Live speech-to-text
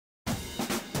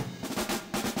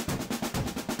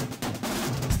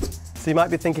So you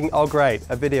might be thinking, oh great,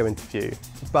 a video interview.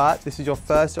 But this is your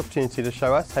first opportunity to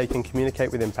show us how you can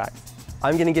communicate with impact.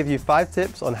 I'm going to give you 5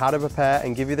 tips on how to prepare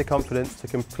and give you the confidence to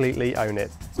completely own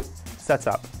it.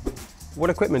 Setup.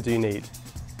 What equipment do you need?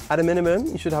 At a minimum,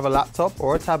 you should have a laptop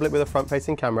or a tablet with a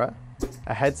front-facing camera,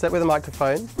 a headset with a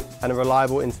microphone, and a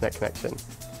reliable internet connection.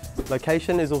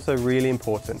 Location is also really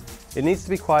important. It needs to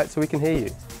be quiet so we can hear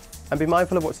you. And be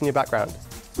mindful of what's in your background.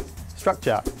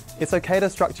 Structure. It's okay to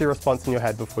structure your response in your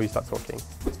head before you start talking.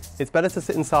 It's better to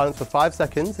sit in silence for 5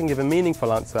 seconds and give a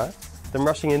meaningful answer than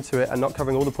rushing into it and not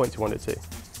covering all the points you wanted to.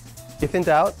 If in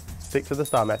doubt, stick to the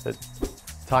STAR method.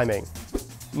 Timing.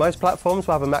 Most platforms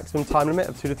will have a maximum time limit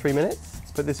of 2 to 3 minutes,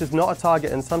 but this is not a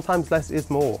target and sometimes less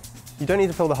is more. You don't need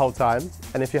to fill the whole time,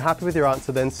 and if you're happy with your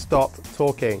answer, then stop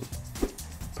talking.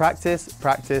 Practice,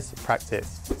 practice,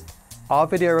 practice. Our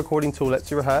video recording tool lets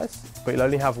you rehearse, but you'll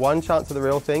only have one chance at the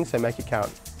real thing, so make it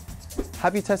count.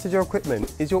 Have you tested your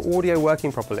equipment? Is your audio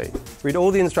working properly? Read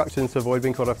all the instructions to avoid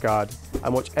being caught off guard,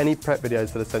 and watch any prep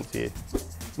videos that are sent to you.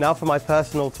 Now for my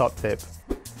personal top tip.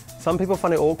 Some people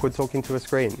find it awkward talking to a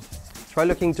screen. Try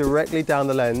looking directly down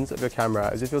the lens of your camera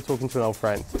as if you're talking to an old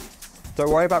friend. Don't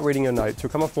worry about reading your notes,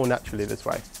 you'll come off more naturally this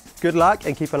way. Good luck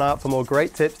and keep an eye out for more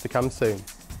great tips to come soon.